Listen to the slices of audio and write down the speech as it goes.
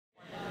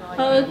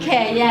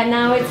Okay, yeah,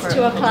 now it's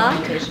 2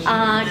 o'clock.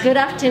 Good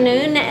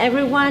afternoon,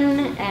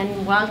 everyone,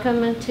 and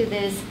welcome to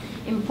this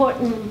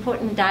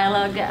important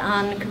dialogue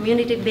on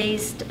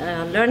community-based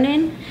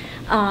learning.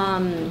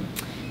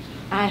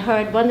 I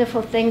heard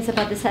wonderful things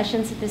about the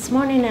sessions this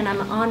morning, and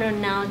I'm honored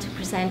now to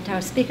present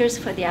our speakers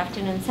for the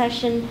afternoon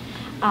session.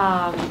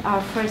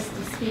 Our first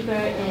speaker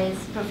is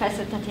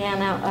Professor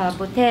Tatiana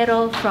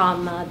Botero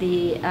from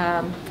the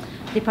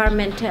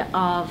Department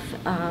of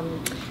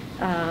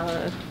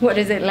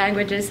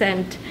Languages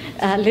and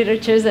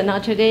Literatures at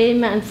Notre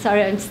Dame. I'm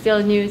sorry, I'm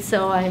still new,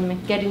 so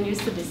I'm getting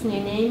used to this new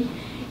name.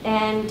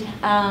 And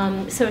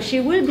so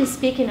she will be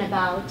speaking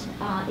about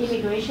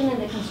immigration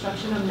and the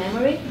construction of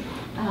memory,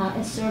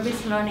 a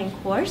service learning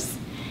course.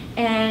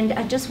 And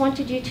I just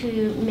wanted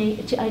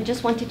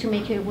to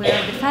make you aware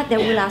of the fact that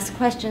we'll ask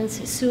questions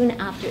soon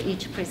after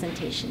each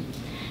presentation.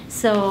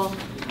 So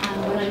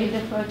I'm going to leave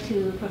the floor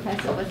to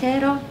Professor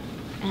Botero,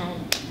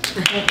 and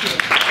thank you.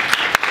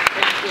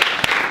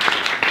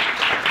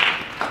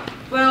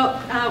 Well,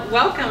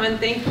 welcome and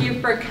thank you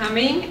for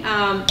coming.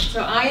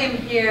 So I am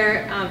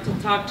here to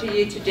talk to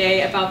you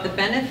today about the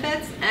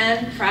benefits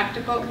and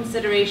practical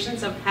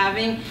considerations of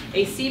having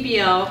a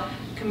CBL,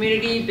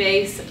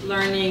 community-based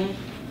learning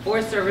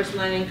or service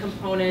learning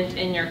component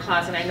in your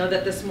class. And I know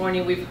that this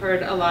morning we've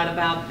heard a lot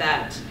about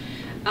that.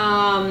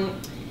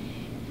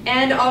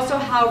 And also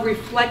how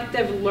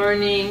reflective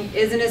learning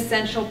is an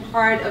essential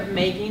part of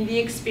making the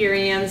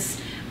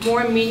experience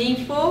more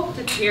meaningful,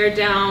 to tear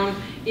down,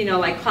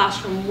 like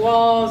classroom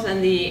walls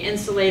and the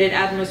insulated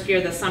atmosphere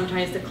that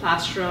sometimes the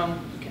classroom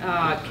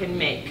can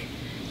make.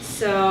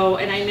 So,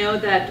 and I know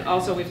that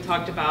also we've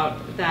talked about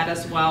that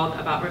as well,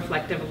 about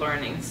reflective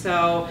learning.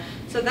 So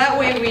that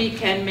way we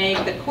can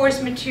make the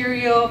course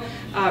material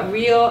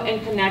real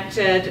and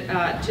connected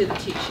to the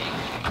teaching.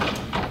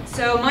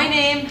 So my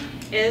name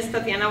is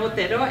Tatiana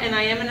Botero, and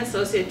I am an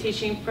associate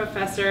teaching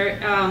professor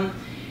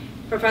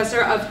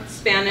of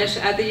Spanish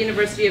at the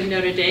University of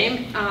Notre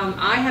Dame.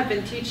 I have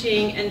been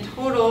teaching in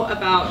total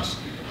about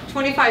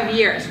 25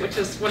 years, which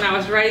is, when I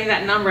was writing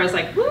that number, I was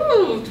like,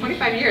 woo,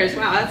 25 years,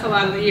 wow, that's a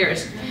lot of the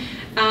years.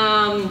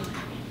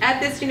 At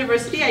this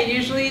university, I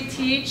usually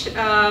teach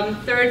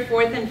 3rd,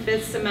 4th, and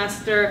 5th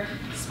semester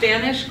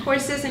Spanish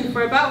courses, and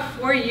for about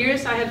 4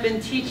 years I have been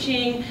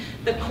teaching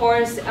the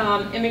course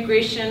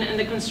Immigration and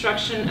the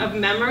Construction of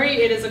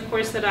Memory. It is a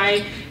course that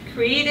I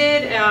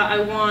created.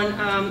 I won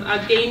a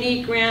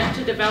Gainey grant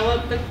to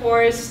develop the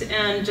course,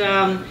 and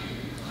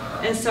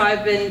so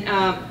I've been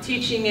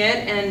teaching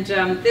it, and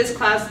this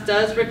class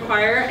does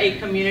require a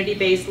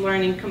community-based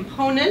learning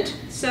component.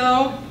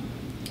 So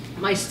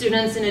my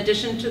students, in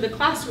addition to the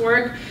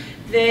classwork,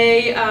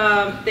 they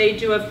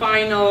do a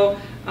final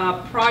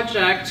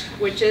project,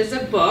 which is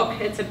a book.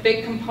 It's a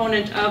big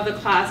component of the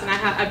class, and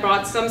I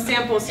brought some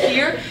samples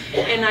here,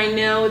 and I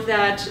know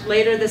that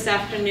later this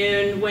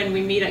afternoon when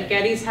we meet at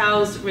Getty's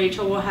house,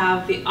 Rachel will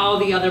have all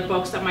the other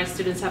books that my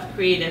students have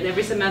created.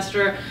 Every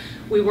semester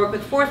we work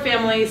with 4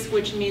 families,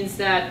 which means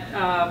that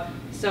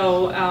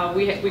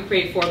we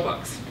create 4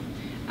 books.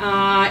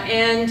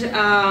 And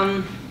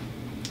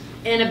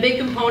a big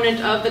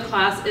component of the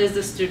class is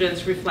the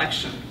students'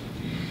 reflection.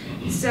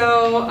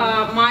 So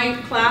my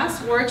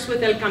class works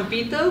with El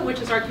Campito,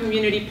 which is our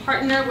community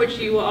partner, which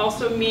you will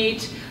also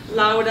meet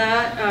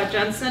Laura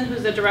Jensen,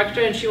 who's the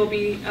director, and she will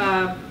be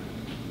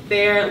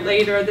there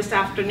later this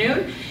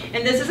afternoon.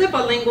 And this is a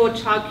bilingual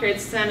child care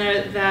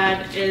center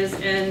that is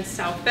in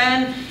South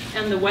Bend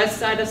and the west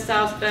side of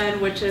South Bend,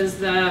 which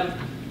is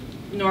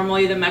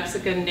normally the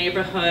Mexican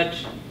neighborhood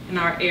in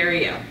our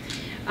area.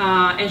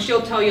 And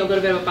she'll tell you a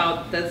little bit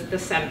about the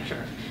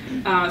center.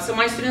 So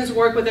my students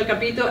work with El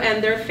Campito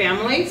and their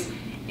families,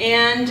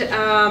 and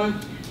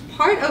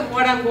part of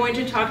what I'm going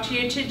to talk to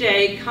you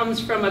today comes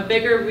from a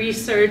bigger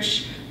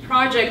research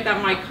project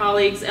that my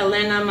colleagues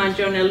Elena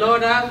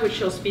Mangione-Lora, which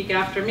she'll speak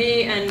after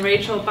me, and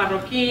Rachel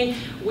Parroquin,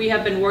 we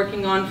have been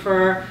working on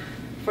for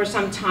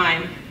some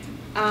time.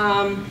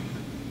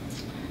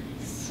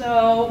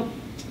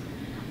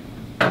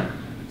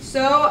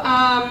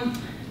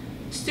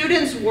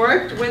 Students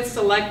worked with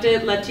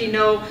selected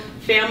Latino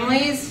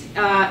families,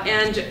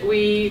 and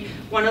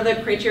one of the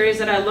criteria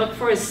that I look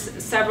for is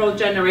several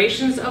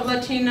generations of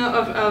Latino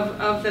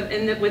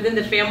within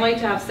the family, to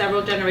have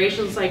several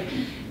generations, like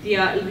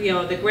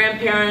the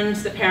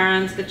grandparents, the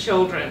parents, the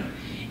children.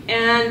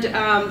 And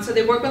so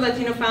they work with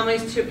Latino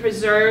families to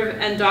preserve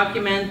and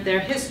document their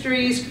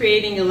histories,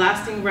 creating a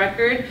lasting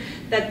record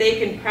that they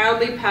can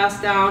proudly pass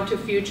down to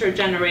future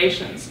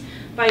generations.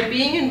 By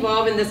being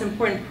involved in this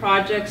important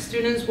project,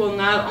 students will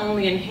not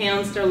only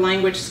enhance their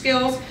language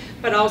skills,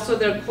 but also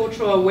their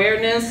cultural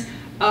awareness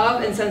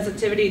of and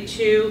sensitivity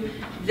to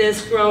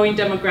this growing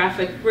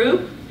demographic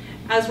group,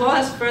 as well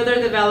as further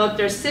develop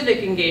their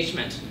civic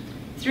engagement.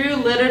 Through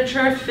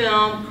literature,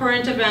 film,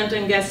 current event,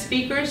 and guest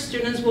speakers,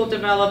 students will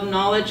develop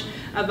knowledge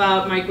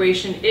about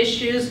migration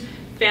issues,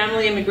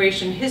 family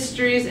immigration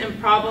histories, and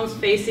problems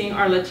facing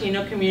our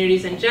Latino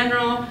communities in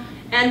general,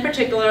 and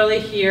particularly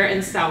here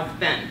in South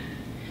Bend.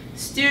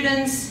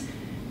 Students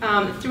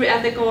Through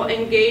ethical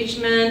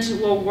engagement,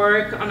 we'll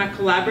work on a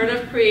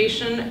collaborative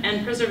creation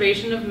and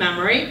preservation of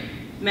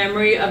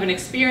memory of an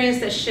experience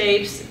that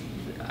shapes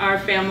our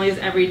family's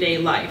everyday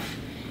life.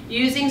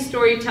 Using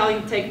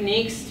storytelling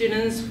techniques,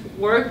 students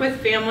work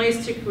with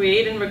families to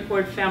create and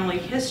record family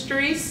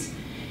histories,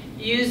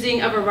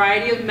 using a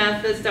variety of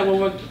methods that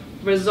will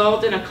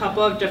result in a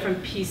couple of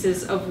different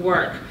pieces of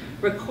work.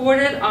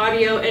 Recorded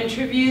audio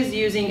interviews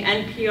using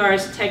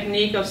NPR's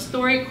technique of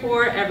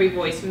StoryCorps, Every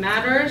Voice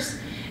Matters,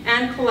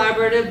 and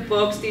collaborative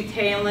books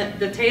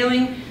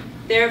detailing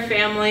their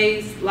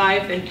family's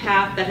life and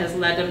path that has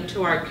led them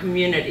to our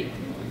community.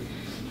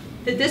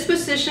 The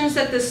dispositions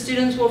that the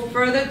students will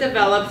further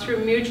develop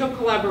through mutual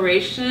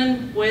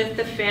collaboration with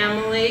the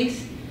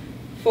families,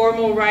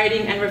 formal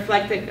writing and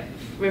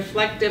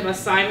reflective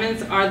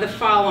assignments are the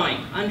following: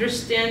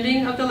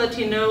 understanding of the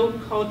Latino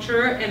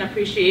culture and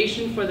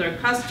appreciation for their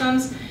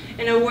customs,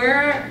 and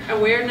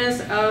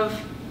awareness of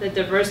the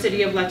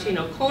diversity of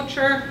Latino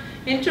culture,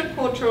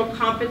 intercultural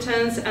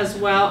competence, as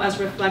well as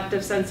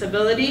reflective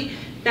sensibility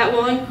that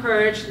will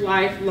encourage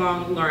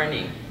lifelong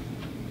learning.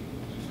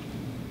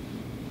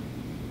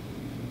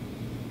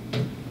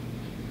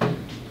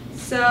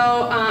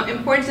 So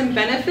importance and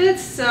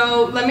benefits.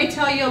 So let me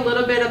tell you a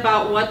little bit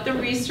about what the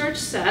research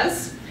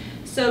says.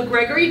 So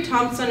Gregory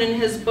Thompson, in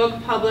his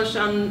book published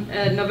on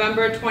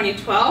November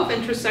 2012,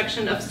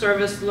 Intersection of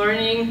Service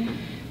Learning,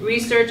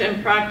 Research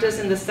and Practice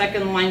in the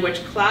Second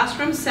Language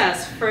Classroom,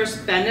 says,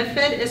 first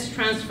benefit is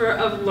transfer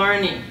of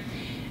learning.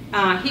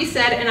 He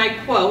said, and I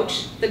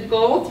quote, "The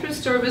goal through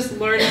service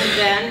learning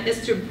then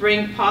is to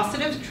bring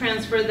positive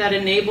transfer that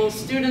enables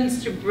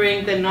students to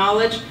bring the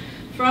knowledge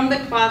from the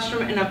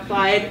classroom and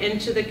apply it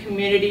into the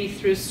community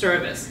through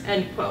service,"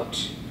 end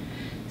quote.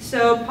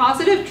 So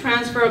positive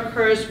transfer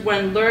occurs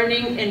when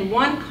learning in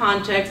one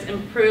context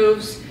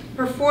improves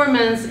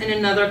performance in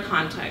another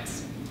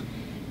context.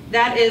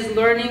 That is,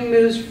 learning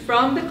moves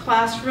from the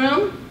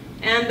classroom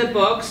and the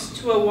books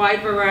to a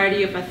wide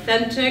variety of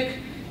authentic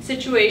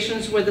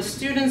situations where the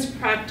students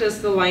practice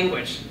the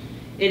language.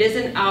 It is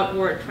an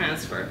outward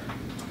transfer.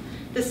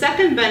 The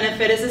second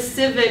benefit is a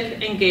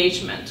civic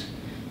engagement.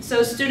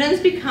 So students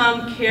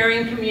become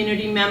caring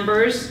community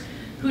members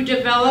who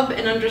develop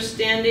an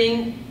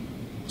understanding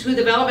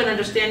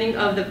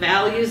of the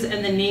values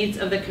and the needs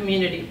of the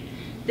community.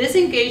 This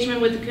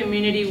engagement with the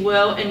community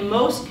will, in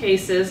most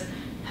cases,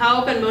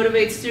 help and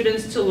motivate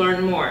students to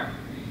learn more.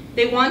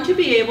 They want to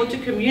be able to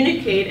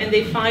communicate, and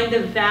they find the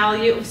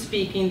value of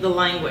speaking the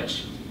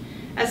language.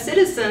 As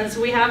citizens,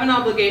 we have an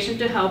obligation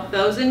to help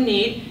those in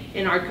need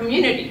in our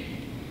community.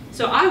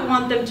 So I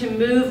want them to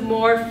move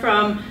more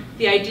from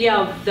the idea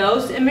of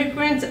those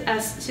immigrants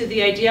as to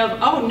the idea of,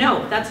 oh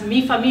no, that's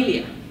mi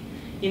familia.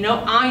 You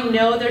know, I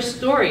know their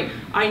story.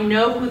 I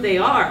know who they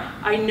are.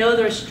 I know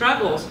their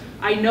struggles.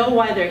 I know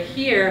why they're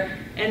here,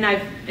 and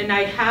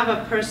I have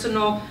a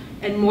personal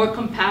and more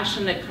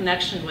compassionate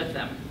connection with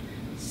them.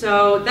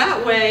 So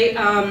that way,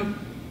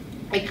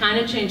 it kind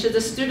of changes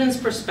the students'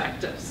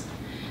 perspectives.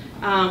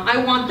 I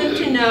want them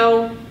to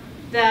know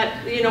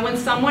that, you know, when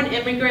someone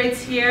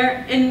immigrates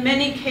here, in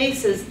many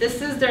cases,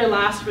 this is their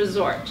last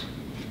resort.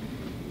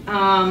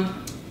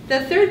 The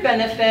third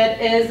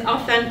benefit is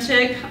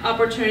authentic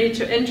opportunity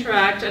to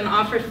interact and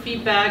offer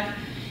feedback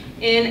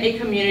in a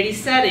community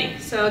setting.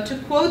 So to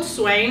quote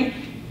Swain,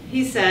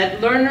 he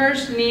said,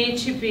 learners need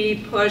to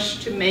be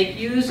pushed to make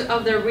use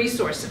of their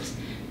resources.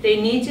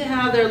 They need to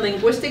have their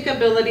linguistic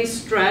abilities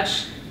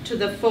stretched to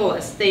the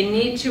fullest. They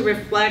need to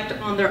reflect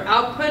on their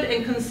output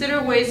and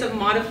consider ways of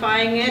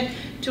modifying it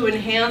to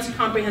enhance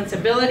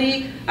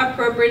comprehensibility,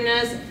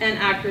 appropriateness, and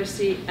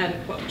accuracy, end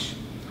quote.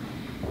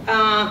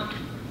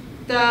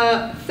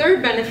 The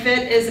third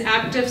benefit is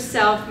active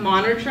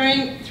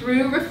self-monitoring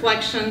through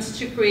reflections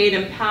to create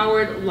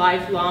empowered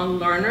lifelong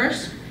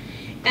learners.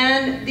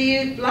 And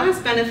the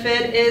last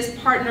benefit is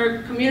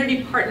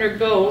community partner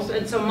goals.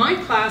 And so my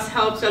class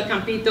helps El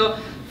Campito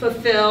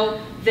fulfill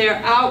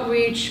their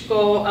outreach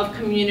goal of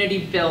community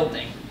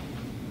building.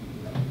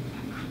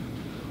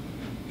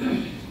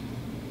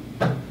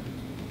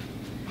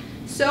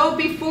 So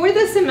before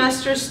the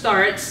semester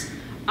starts,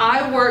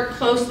 I work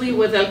closely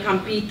with El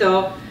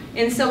Campito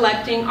in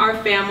selecting our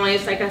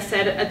families, like I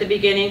said at the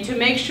beginning, to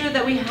make sure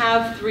that we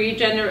have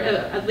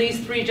at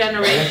least three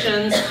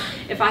generations.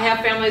 If I have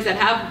families that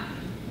have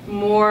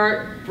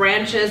more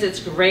branches, it's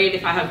great.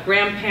 If I have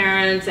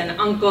grandparents and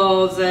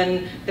uncles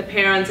and the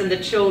parents and the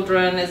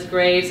children, is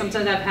great.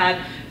 Sometimes I've had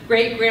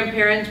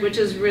great-grandparents, which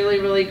is really,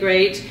 really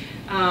great.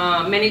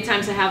 Many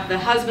times I have the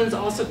husbands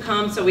also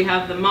come, so we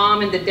have the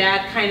mom and the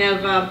dad kind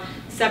of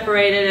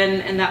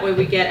separated, and that way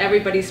we get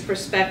everybody's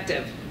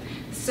perspective.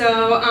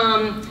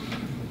 So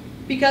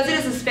because it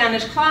is a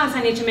Spanish class,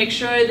 I need to make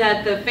sure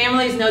that the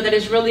families know that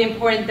it's really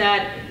important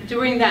that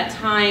during that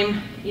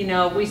time, you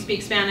know, we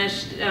speak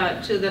Spanish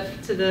to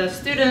the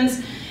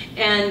students,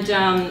 and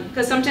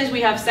because sometimes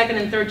we have second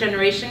and third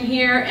generation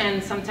here,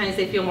 and sometimes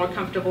they feel more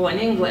comfortable in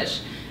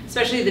English.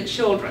 especially the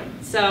children.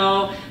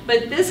 So,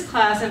 but this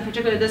class, in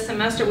particular this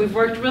semester, we've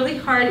worked really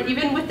hard,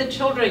 even with the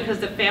children, because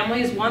the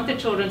families want the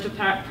children to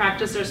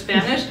practice their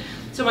Spanish.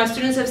 So my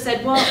students have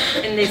said, well,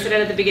 and they said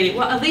it at the beginning,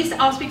 well, at least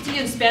I'll speak to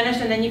you in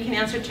Spanish and then you can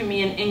answer to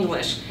me in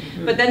English.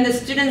 But then the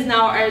students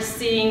now are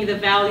seeing the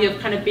value of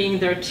kind of being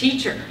their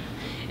teacher.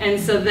 And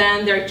so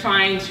then they're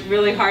trying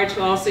really hard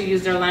to also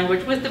use their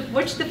language,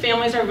 which the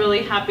families are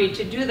really happy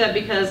to do that,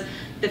 because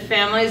the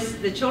families,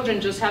 the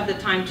children just have the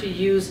time to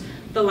use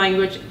the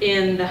language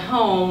in the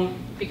home,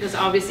 because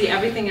obviously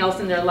everything else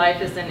in their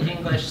life is in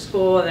English,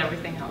 school and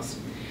everything else.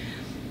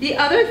 The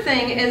other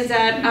thing is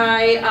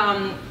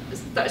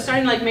that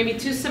starting like maybe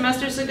 2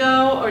 semesters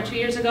ago or 2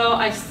 years ago,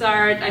 I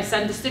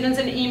send the students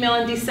an email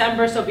in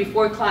December, so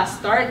before class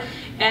start,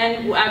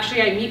 and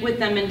actually I meet with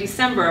them in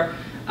December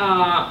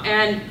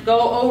and go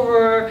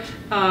over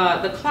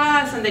the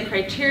class and the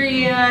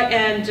criteria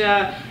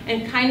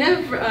and kind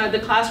of the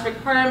class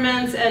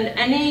requirements, and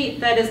any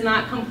that is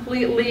not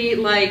completely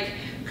like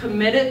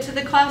committed to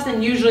the class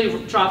and usually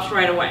drops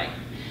right away.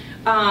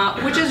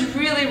 Which is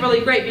really,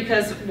 really great,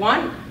 because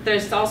one,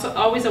 there's also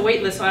always a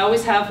wait list, so I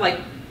always have like,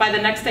 by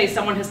the next day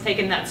someone has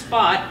taken that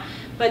spot.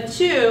 But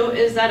 2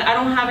 is that I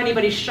don't have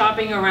anybody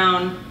shopping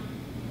around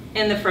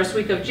in the first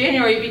week of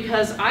January,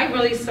 because I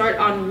really start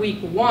on week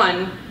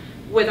 1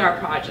 with our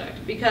project.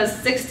 Because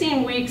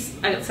 16 weeks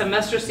a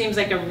semester seems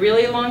like a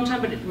really long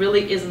time, but it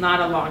really is not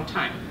a long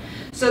time.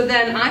 So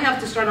then I have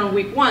to start on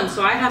week 1,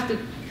 so I have to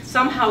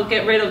somehow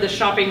get rid of the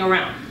shopping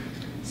around.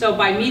 So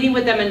by meeting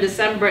with them in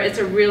December, it's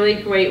a really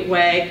great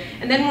way.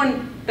 And then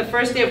when the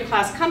first day of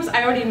class comes,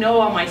 I already know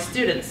all my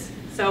students,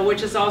 so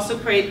which is also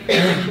creates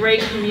a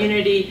great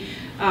community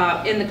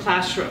in the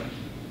classroom.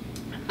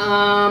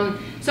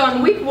 So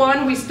on week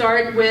 1, we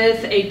start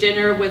with a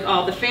dinner with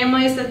all the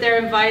families that they're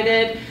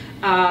invited,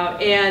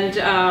 and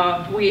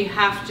we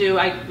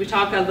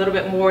talk a little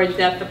bit more in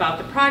depth about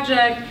the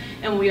project,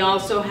 and we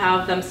also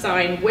have them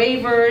sign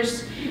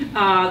waivers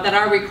that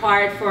are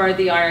required for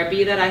the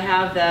IRB that I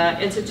have,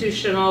 the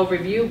Institutional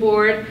Review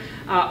Board.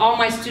 All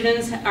my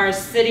students are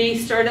city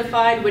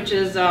certified, which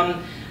is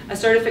a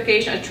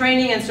certification, a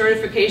training and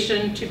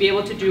certification to be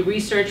able to do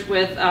research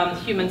with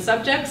human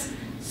subjects.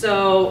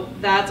 So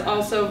that's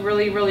also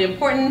really, really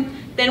important.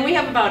 Then we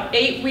have about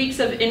 8 weeks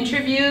of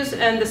interviews,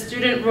 and the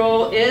student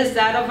role is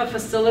that of a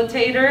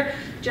facilitator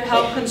to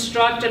help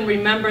construct and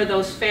remember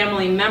those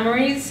family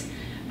memories.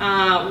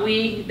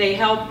 They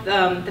help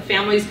the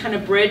families kind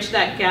of bridge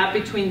that gap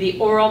between the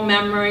oral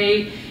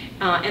memory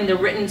and the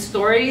written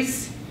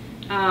stories.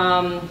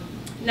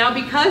 Now,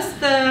 because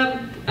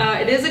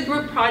it is a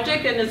group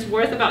project and it's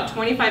worth about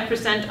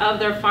 25% of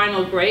their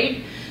final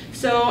grade,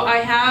 so I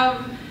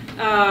have,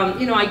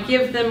 I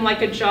give them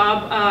like a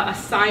job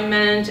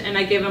assignment, and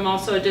I give them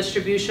also a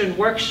distribution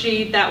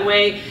worksheet. That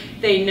way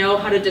they know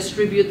how to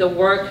distribute the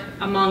work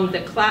among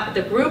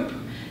the group,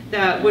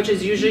 which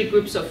is usually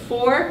groups of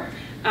 4.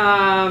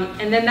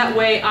 And then that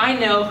way I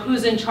know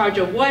who's in charge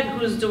of what,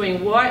 who's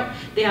doing what.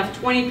 They have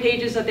 20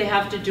 pages that they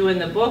have to do in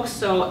the book,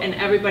 and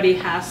everybody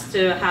has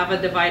to have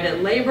a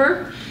divided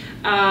labor.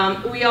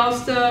 I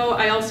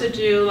also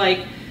do like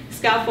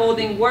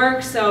scaffolding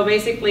work, so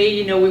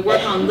basically, we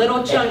work on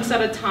little chunks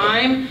at a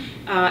time.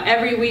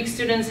 Every week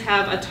students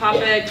have a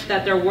topic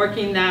that they're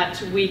working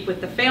that week with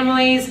the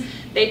families.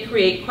 They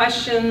create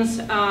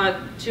questions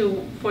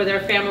for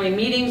their family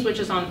meetings, which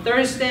is on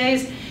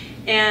Thursdays,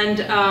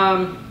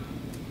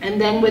 and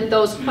then with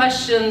those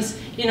questions,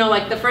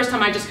 like the first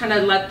time I just kind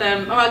of let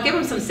them, I'll give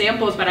them some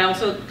samples, but I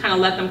also kind of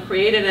let them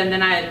create it, and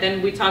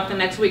then we talk the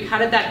next week, how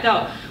did that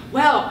go?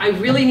 Well, I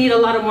really need a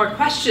lot of more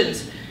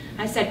questions.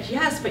 I said,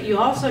 yes, but you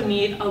also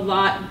need a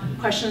lot of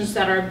questions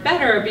that are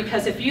better,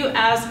 because if you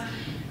ask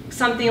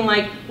something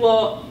like,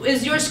 well,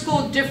 is your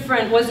school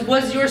different,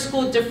 was your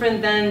school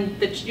different than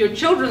your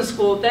children's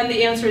school, then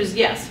the answer is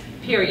yes,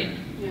 period.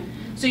 Yeah.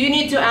 So you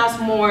need to ask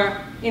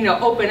more,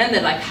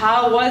 open-ended, like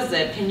how was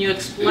it? Can you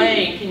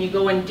explain? Can you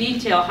go in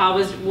detail?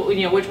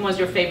 Which one was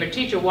your favorite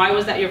teacher? Why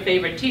was that your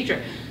favorite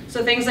teacher?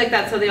 So things like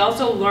that. So they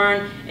also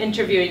learn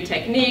interviewing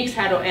techniques,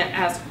 how to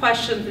ask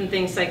questions and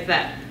things like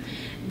that.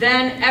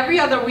 Then every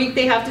other week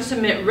they have to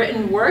submit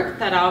written work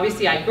that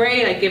obviously I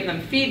grade, I give them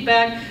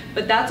feedback,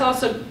 but that's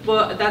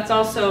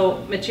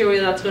also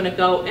material that's going to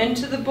go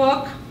into the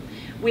book.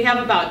 We have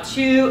about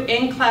 2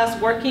 in-class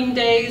working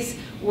days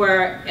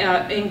where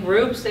in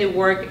groups they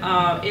work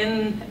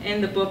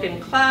in the book in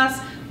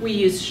class. We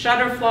use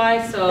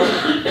Shutterfly, so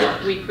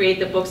we create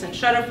the books in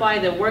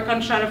Shutterfly, they work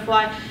on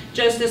Shutterfly.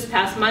 Just this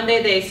past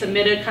Monday they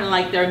submitted kind of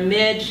like their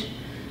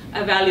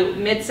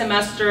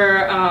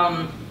mid-semester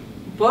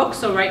book,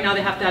 so right now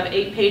they have to have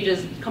 8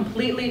 pages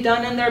completely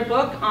done in their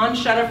book on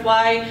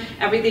Shutterfly.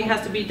 Everything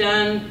has to be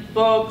done,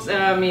 books,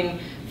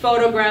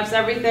 photographs,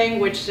 everything,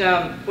 which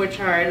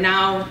are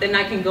now, then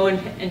I can go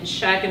and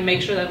check and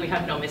make sure that we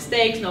have no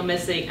mistakes, no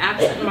missing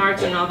accent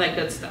marks, and all that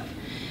good stuff.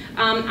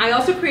 I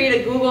also create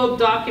a Google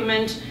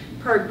document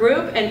per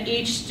group, and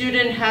each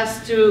student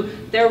has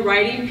their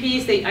writing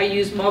piece, I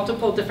use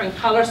multiple different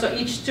colors, so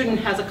each student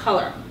has a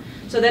color.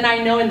 So then I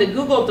know in the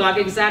Google Doc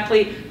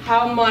exactly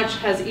how much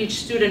has each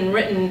student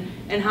written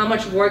and how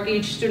much work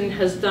each student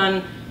has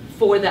done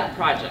for that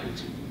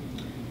project.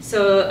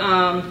 So,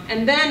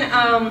 and then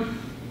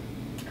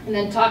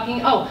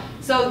talking,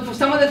 so for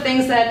some of the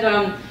things that,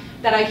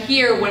 that I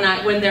hear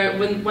when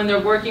they're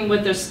working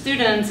with their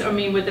students,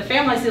 with the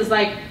families, is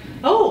like,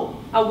 oh,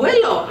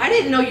 abuelo, I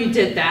didn't know you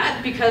did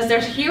that, because they're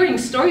hearing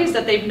stories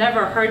that they've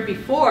never heard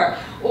before.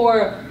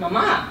 Or,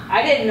 mama,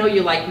 I didn't know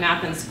you liked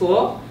math in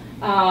school.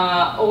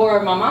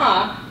 Or,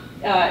 mama,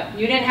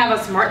 you didn't have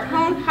a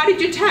smartphone? How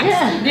did you text?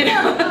 Yeah. You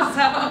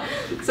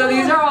know? So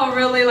these are all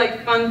really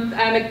like fun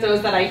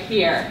anecdotes that I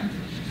hear.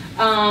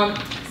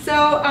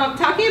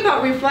 Talking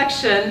about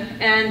reflection,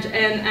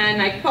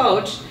 and I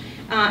quote,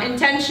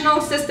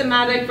 intentional,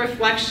 systematic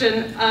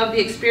reflection of the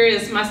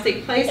experience must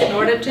take place in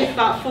order to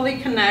thoughtfully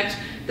connect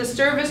the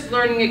service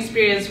learning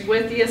experience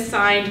with the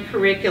assigned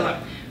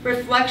curriculum.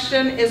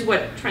 Reflection is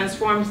what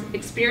transforms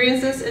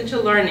experiences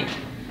into learning.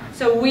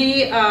 So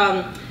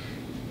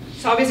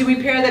so obviously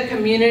we pair the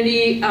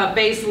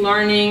community-based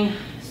learning,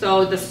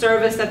 so the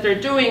service that they're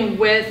doing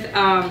with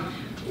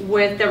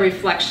the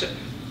reflection.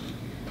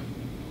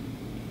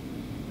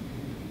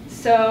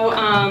 So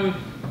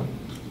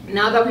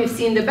now that we've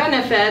seen the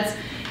benefits,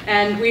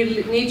 and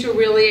we need to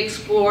really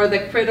explore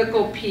the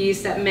critical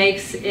piece that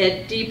makes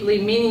it deeply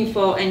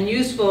meaningful and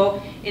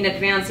useful in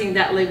advancing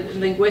that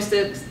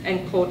linguistics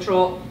and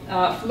cultural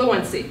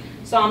fluency.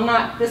 So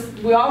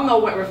we all know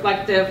what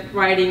reflective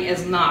writing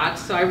is not,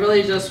 so I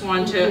really just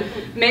want to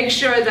make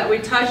sure that we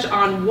touch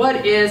on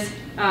what is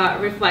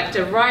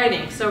reflective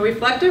writing. So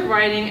reflective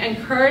writing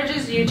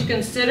encourages you to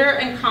consider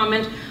and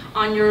comment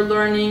on your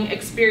learning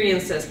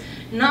experiences,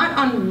 not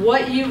on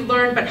what you've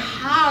learned, but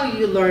how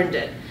you learned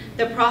it.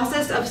 The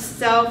process of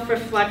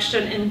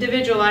self-reflection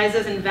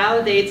individualizes and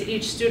validates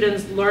each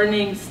student's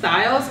learning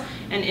styles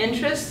and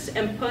interests,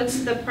 and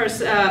puts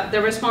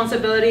the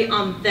responsibility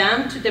on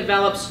them to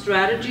develop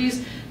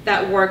strategies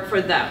that work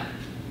for them.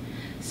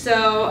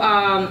 So,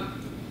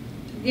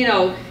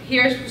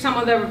 here's some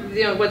of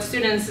the, what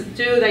students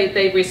do.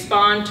 They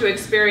respond to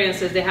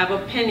experiences, they have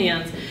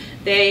opinions,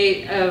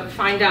 they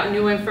find out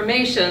new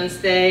information,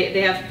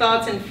 they have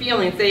thoughts and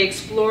feelings, they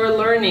explore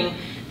learning,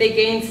 they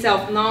gain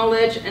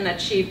self-knowledge and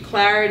achieve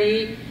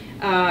clarity,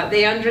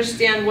 they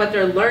understand what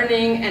they're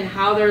learning and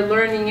how they're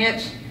learning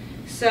it.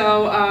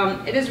 So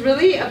it is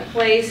really a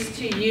place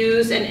to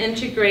use and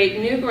integrate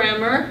new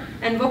grammar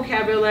and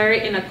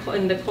vocabulary in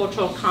the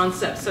cultural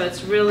concept. So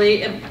it's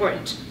really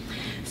important.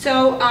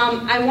 So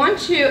I want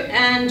to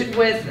end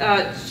with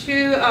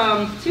two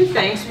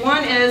things.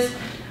 One is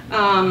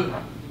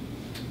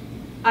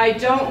I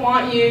don't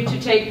want you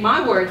to take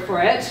my word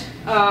for it.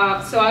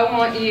 So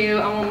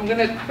I'm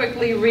going to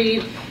quickly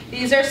read.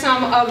 These are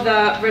some of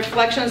the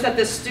reflections that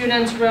the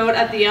students wrote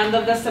at the end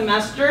of the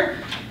semester.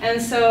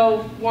 And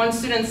so one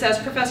student says,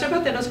 Professor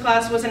Botero's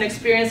class was an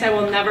experience I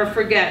will never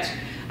forget.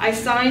 I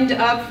signed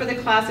up for the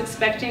class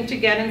expecting to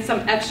get in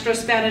some extra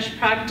Spanish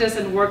practice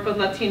and work with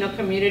Latino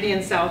community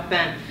in South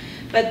Bend.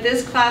 But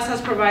this class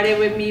has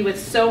provided me with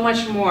so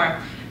much more.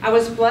 I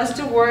was blessed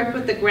to work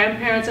with the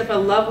grandparents of a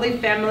lovely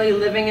family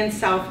living in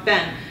South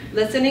Bend,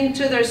 listening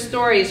to their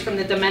stories from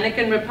the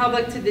Dominican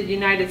Republic to the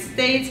United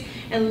States,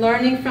 and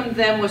learning from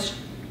them was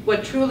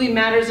what truly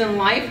matters in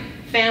life: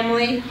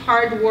 family,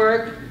 hard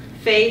work,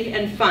 faith,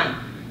 and fun.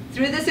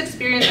 Through this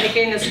experience, I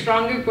gained a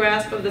stronger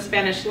grasp of the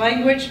Spanish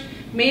language,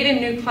 made a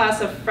new class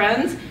of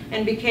friends,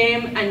 and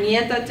became a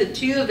nieta to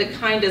two of the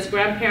kindest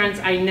grandparents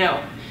I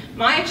know.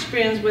 My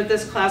experience with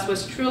this class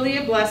was truly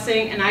a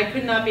blessing, and I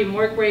could not be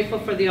more grateful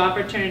for the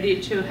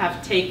opportunity to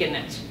have taken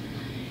it.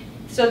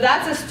 So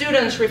that's a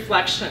student's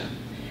reflection.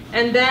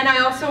 And then I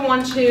also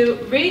want to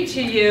read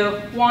to you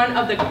one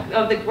of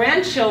the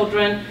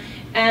grandchildren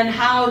and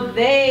how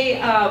they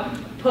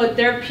put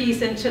their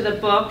piece into the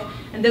book.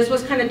 And this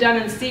was kind of done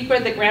in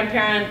secret. The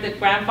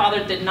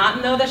grandfather did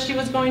not know that she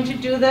was going to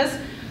do this,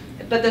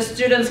 but the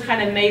students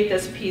kind of made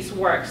this piece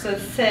work. So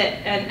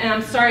and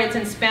I'm sorry, it's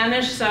in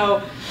Spanish,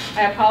 so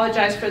I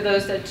apologize for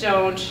those that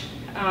don't.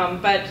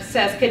 But it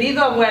says,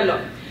 Querido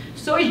abuelo,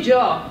 soy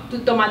yo, tu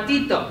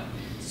tomatito.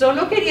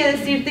 Solo quería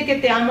decirte que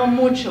te amo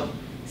mucho.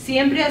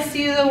 Siempre has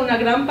sido una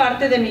gran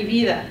parte de mi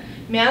vida.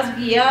 Me has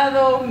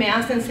guiado, me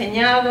has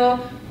enseñado,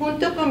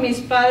 junto con mis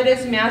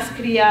padres me has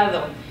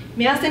criado.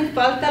 Me hacen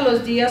falta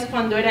los días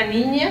cuando era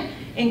niña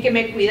en que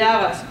me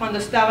cuidabas cuando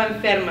estaba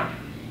enferma.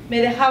 Me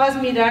dejabas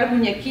mirar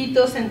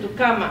muñequitos en tu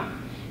cama.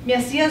 Me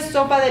hacías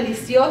sopa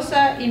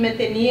deliciosa y me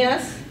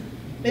tenías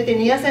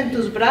en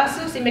tus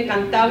brazos y me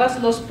cantabas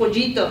los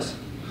pollitos.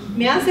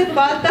 Me hace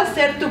falta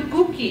ser tu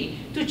cookie,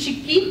 tu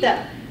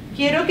chiquita.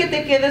 Quiero que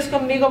te quedes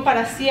conmigo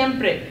para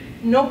siempre.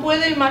 No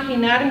puedo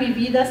imaginar mi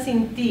vida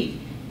sin ti.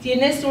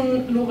 Tienes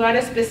un lugar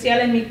especial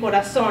en mi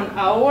corazón,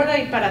 ahora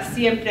y para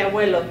siempre,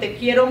 abuelo. Te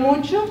quiero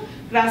mucho.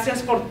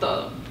 Gracias por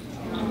todo.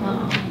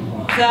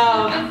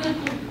 So,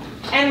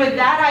 and with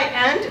that I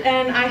end,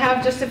 and I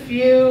have just a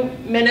few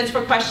minutes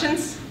for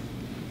questions.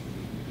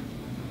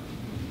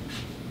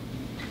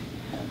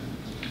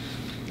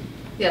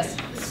 Yes?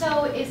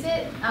 So is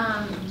it,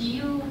 do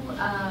you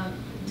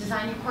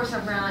design your course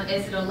around,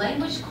 is it a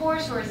language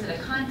course or is it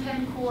a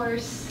content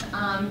course?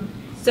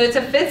 So it's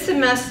a 5th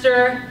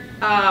semester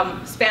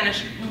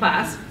Spanish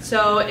class.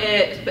 So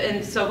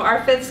our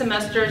 5th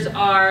semesters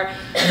are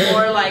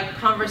more like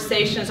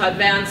conversations,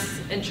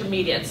 advanced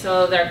intermediate.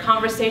 So they're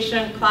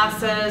conversation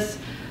classes.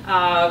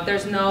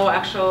 There's no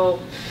actual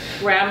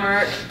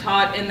grammar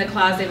taught in the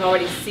class. They've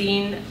already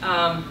seen.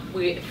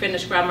 We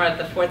finished grammar at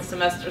the 4th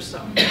semester. So.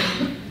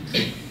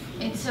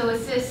 And so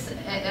is this,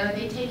 are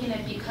they taking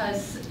it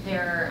because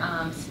they're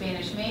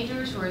Spanish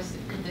majors, or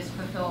could this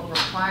fulfill a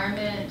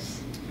requirement?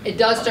 It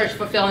does start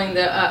fulfilling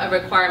the a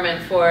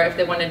requirement for if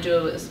they want to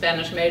do a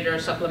Spanish major or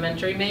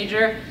supplementary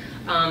major.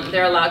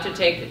 They're allowed to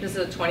take, this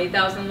is a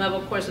 20,000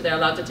 level course, so they're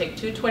allowed to take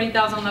 2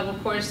 20,000 level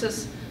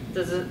courses.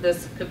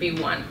 This could be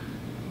one.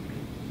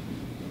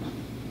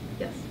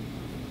 Yes?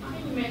 I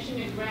think you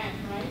mentioned a grant,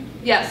 right?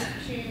 Yes.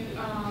 To,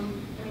 I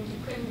mean, to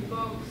print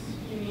books,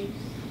 you need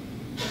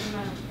a certain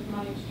amount of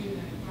money to do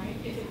that, right?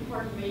 Is it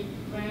part of a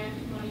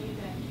grant money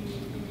that you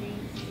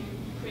need to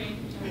print?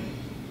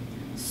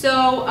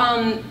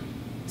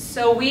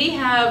 So we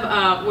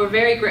have, we're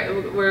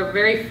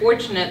very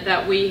fortunate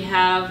that we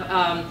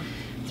have,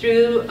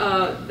 through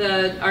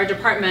our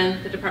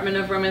department, the Department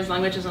of Romance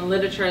Languages and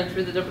Literature, and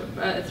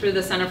through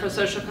the Center for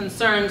Social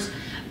Concerns,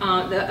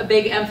 a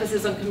big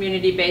emphasis on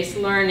community-based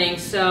learning.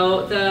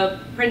 So the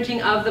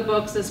printing of the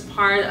books is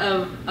part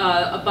of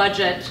a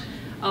budget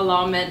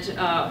allotment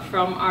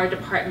from our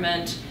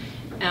department.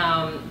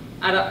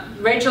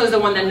 Rachel is the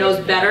one that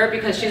knows better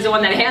because she's the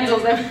one that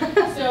handles them.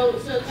 So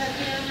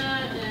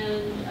Tatiana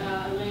and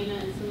Elena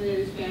and some of the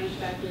other Spanish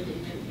faculty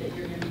that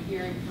you're going to be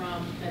hearing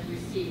from have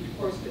received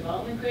course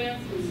development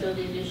grants, and so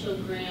the initial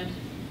grant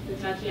that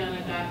Tatiana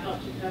got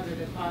helped to cover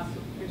the cost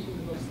of printing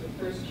the books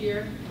the first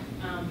year.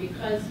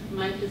 Because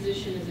my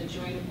position is a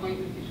joint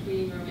appointment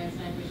between Romance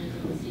Languages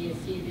and the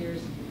CSC,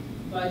 there's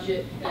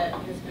budget that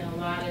has been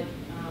allotted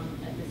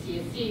at the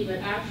CSC, but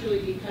actually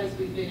because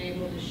we've been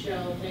able to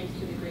show, thanks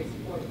to the great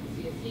support of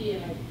the CSC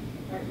and our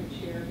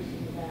department chair who's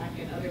in the back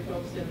and other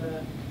folks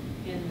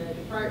in the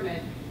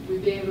department,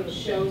 we've been able to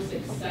show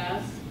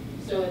success.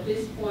 So at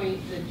this point,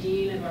 the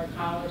Dean of our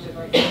College of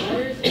Arts and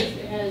Letters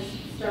has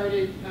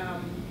started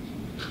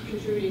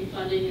contributing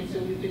funding, and so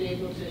we've been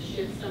able to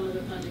shift some of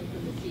the funding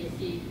from the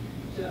CSC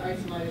to the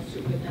Arts and Letters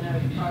within our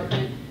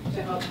department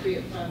to help free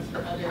up funds for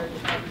other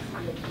departments to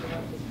be able to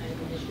develop this kind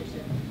of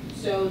initiative.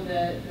 So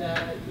the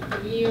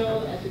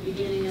meal at the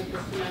beginning of the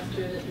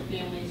semester that the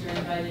families are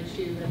invited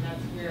to, and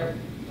that's where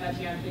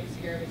Tatiana takes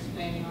care of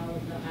explaining all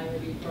of the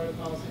high-review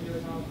protocols and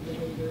doing all of the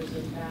waivers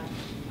and that.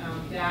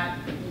 That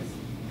was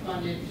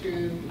funded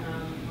through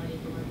money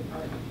from our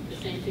department. The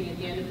same thing at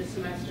the end of the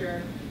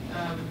semester,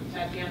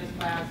 Tatiana's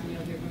class, and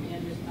you'll hear from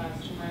Andrew's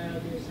class tomorrow.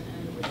 There's an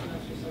end of the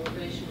semester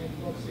celebration, and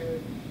books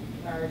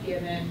are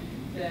given.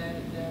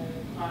 The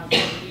cost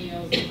of the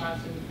meals, the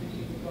cost of the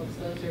printing the books,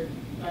 those are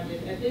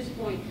funded at this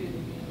point through the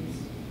Dean's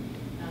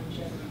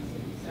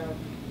generosity. So,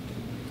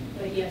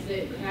 but yes,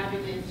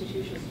 having the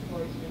institutional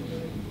support has been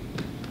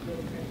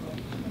really critical.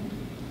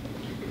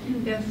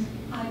 Yes.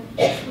 I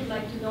just would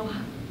like to know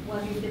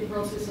what is the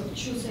process of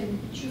choosing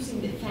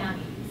the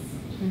families.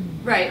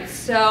 Right.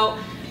 So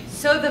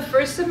the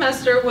first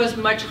semester was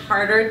much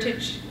harder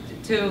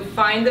to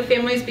find the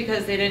families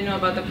because they didn't know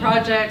about the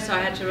project. So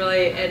I had to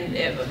really, and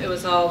it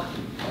was all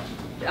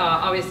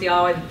obviously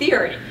all in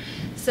theory.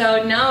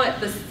 So now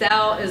the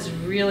sell is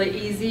really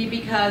easy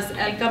because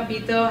El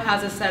Campito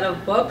has a set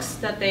of books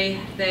that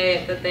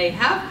they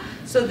have.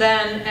 So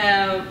then,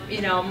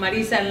 you know,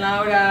 Marisa and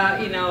Laura,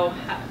 you know,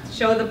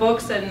 show the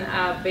books,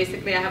 and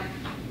basically I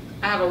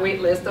have a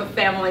wait list of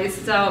families.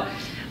 So,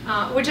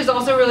 which is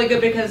also really good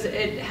because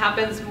it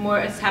happens more.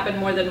 It's happened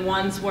more than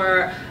once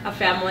where a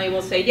family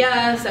will say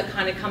yes, and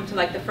kind of come to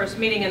like the first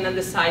meeting, and then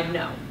decide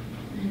no.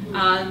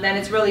 Then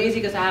it's really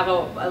easy because I have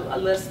a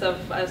list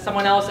of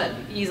someone else that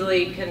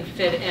easily can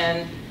fit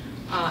in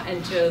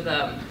into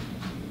the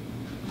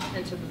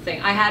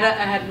thing. I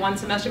had one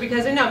semester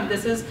because I know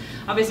this is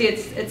obviously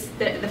it's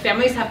the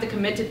families have to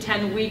commit to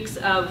 10 weeks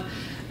of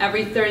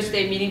every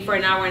Thursday meeting for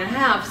an hour and a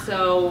half.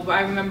 So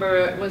I remember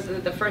it was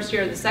the first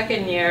year or the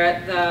second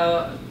year,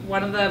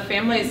 one of the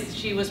families,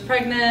 she was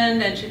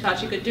pregnant and she thought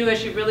she could do it.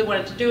 She really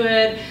wanted to do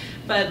it.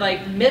 But like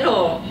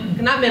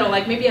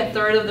like maybe a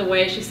third of the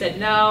way she said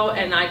no,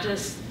 and I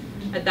just,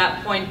 at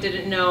that point,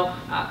 didn't know.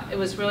 It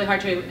was really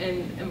hard to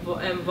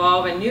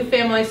involve a new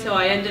family, so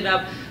I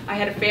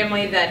had a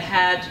family that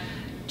had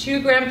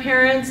 2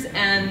 grandparents,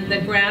 and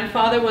the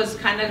grandfather was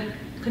kind of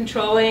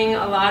controlling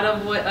a lot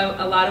of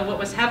what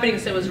was happening,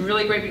 so it was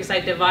really great because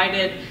I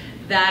divided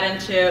that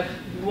into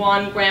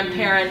one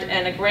grandparent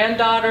and a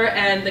granddaughter,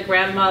 and the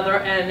grandmother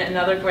and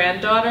another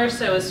granddaughter.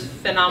 So it was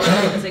phenomenal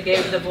because it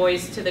gave the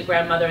voice to the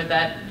grandmother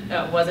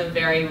that wasn't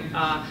very,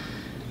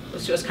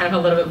 she was kind of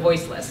a little bit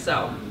voiceless.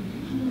 So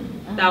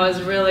that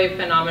was really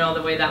phenomenal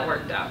the way that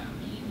worked out.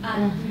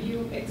 And do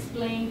you explain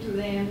explain to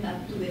them,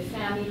 to the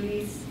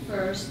families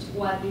first,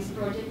 what this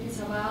project is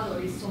about, or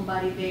is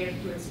somebody there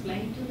to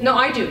explain to them? No,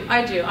 I do.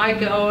 I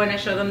go and I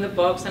show them the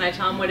books and I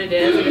tell them what it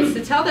is. And it's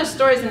to tell their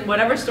stories and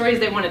whatever stories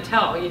they want to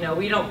tell. You know,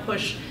 we don't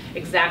push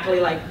exactly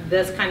like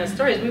this kind of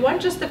stories. We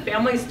want just the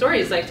family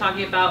stories, like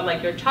talking about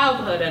like your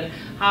childhood and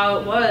how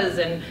it was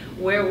and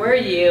where were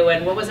you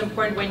and what was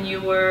important when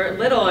you were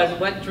little and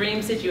what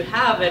dreams did you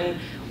have and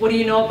what do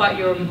you know about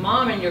your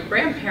mom and your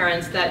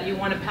grandparents that you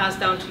want to pass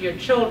down to your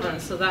children.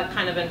 So that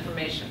kind of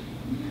information.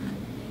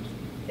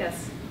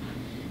 Yes.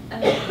 Who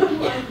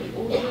are the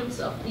authors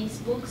of these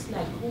books?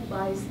 Like who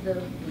buys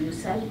them? Do you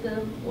sell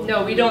them? Or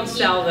No, we don't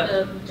sell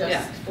them. Just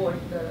Yeah. for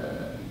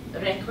the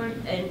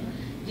record. And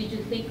did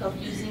you think of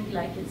using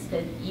like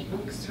instead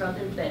ebooks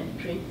rather than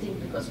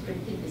printing, because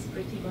printing is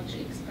pretty much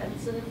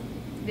expensive?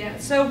 Yeah.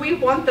 So we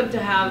want them to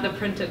have the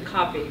printed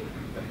copy.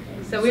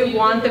 Okay. So we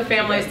want the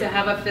families to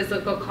have a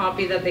physical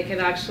copy that they can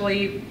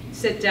actually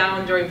sit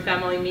down during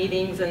family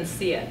meetings and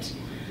see it.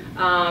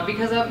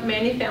 Because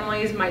many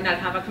families might not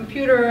have a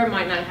computer,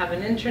 might not have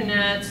an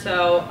internet,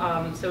 so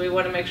we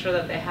want to make sure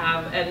that they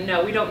have. And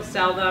no, we don't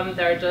sell them.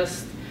 They're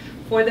just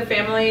for the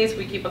families.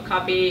 We keep a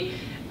copy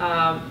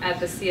at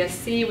the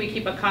CSC. We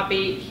keep a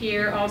copy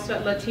here also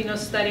at Latino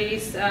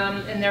Studies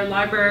in their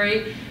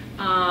library,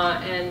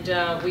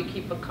 and we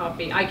keep a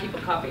copy. I keep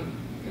a copy.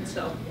 And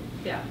so,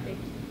 yeah.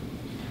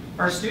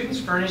 Are students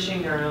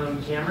furnishing their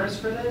own cameras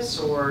for this,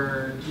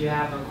 or do you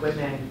have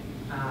equipment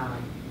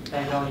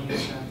that y'all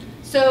use?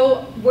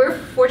 So we're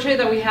fortunate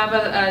that we have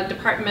a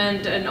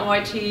department, an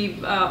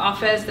OIT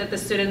office that the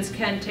students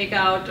can take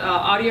out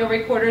audio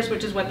recorders,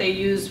 which is what they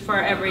use for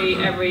every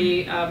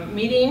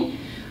meeting.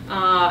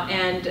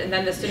 And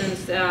then the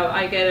students,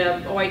 I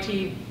get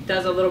OIT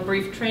does a little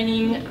brief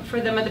training for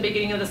them at the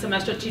beginning of the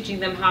semester, teaching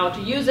them how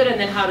to use it and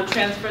then how to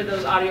transfer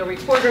those audio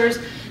recorders.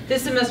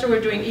 This semester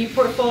we're doing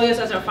e-portfolios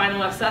as our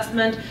final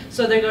assessment,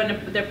 so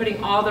they're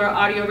putting all their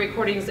audio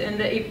recordings in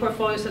the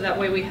e-portfolio, so that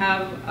way we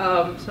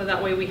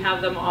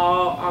have them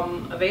all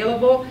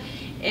available,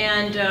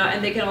 and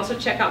they can also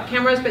check out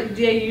cameras, but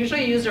they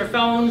usually use their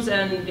phones,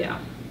 and yeah.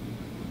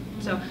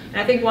 So,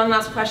 and I think one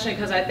last question,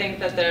 because I think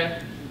that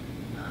they're.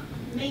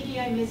 Maybe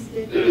I missed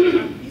it.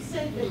 You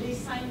said that they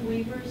sign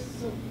waivers,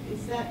 so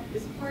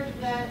is part of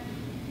that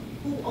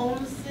who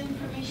owns the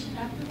information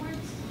afterwards?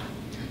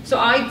 So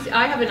I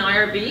have an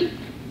IRB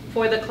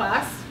for the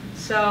class.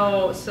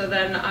 So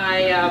then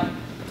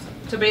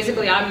so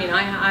basically I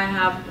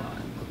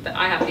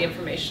have the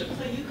information.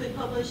 So you could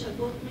publish a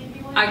book,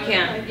 maybe one. I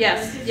can. Like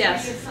Yes.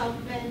 Yes. History of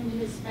South Bend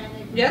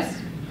Hispanic. Yes.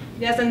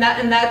 Yes, and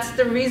that's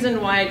the reason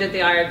why I did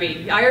the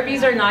IRB.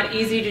 IRBs are not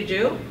easy to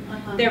do.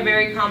 They're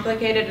very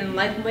complicated and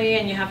lengthy,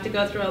 and you have to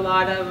go through a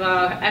lot of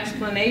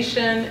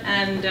explanation,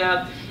 and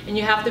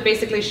you have to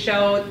basically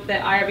show the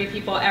IRB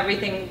people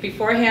everything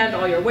beforehand,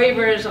 all your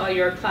waivers, all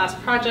your class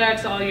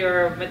projects, all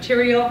your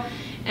material.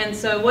 And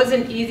so it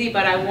wasn't easy,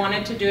 but I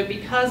wanted to do it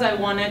because I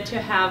wanted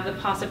to have the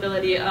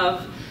possibility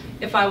of,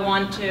 if I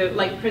want to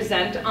like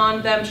present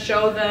on them,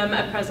 show them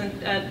at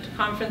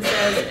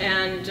conferences,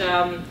 and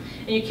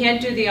you can't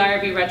do the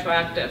IRB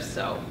retroactive,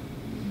 so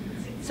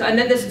and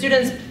then the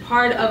students,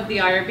 part of the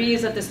IRB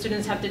is that the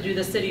students have to do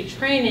the city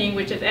training,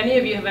 which if any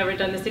of you have ever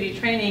done the city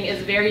training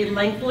is very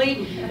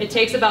lengthy. It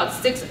takes about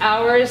 6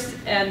 hours,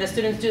 and the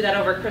students do that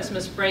over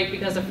Christmas break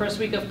because the first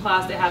week of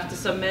class they have to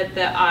submit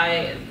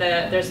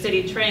their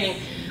city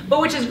training. But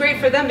which is great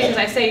for them, because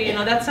I say, you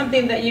know, that's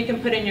something that you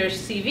can put in your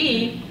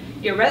CV,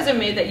 your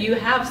resume, that you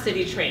have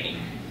city training.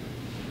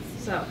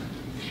 So.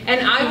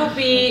 And I will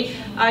be,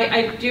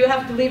 I do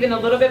have to leave in a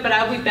little bit, but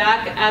I'll be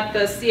back at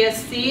the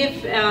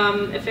CSC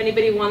if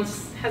anybody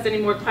has any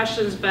more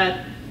questions,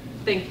 but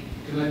Can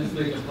I just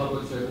make a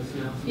public service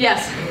announcement?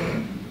 Yes.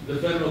 The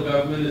federal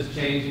government is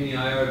changing the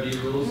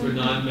IRB rules for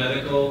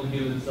non-medical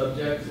human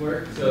subjects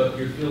work, so if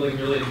you're feeling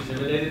really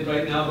intimidated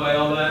right now by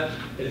all that,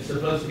 it's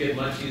supposed to get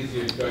much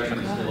easier starting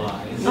this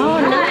July.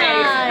 Oh,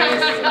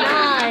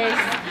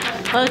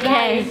 nice.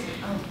 Okay.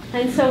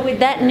 And so with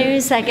that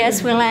news, I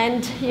guess we'll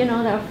end,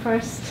 our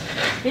first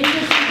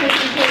interesting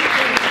presentation.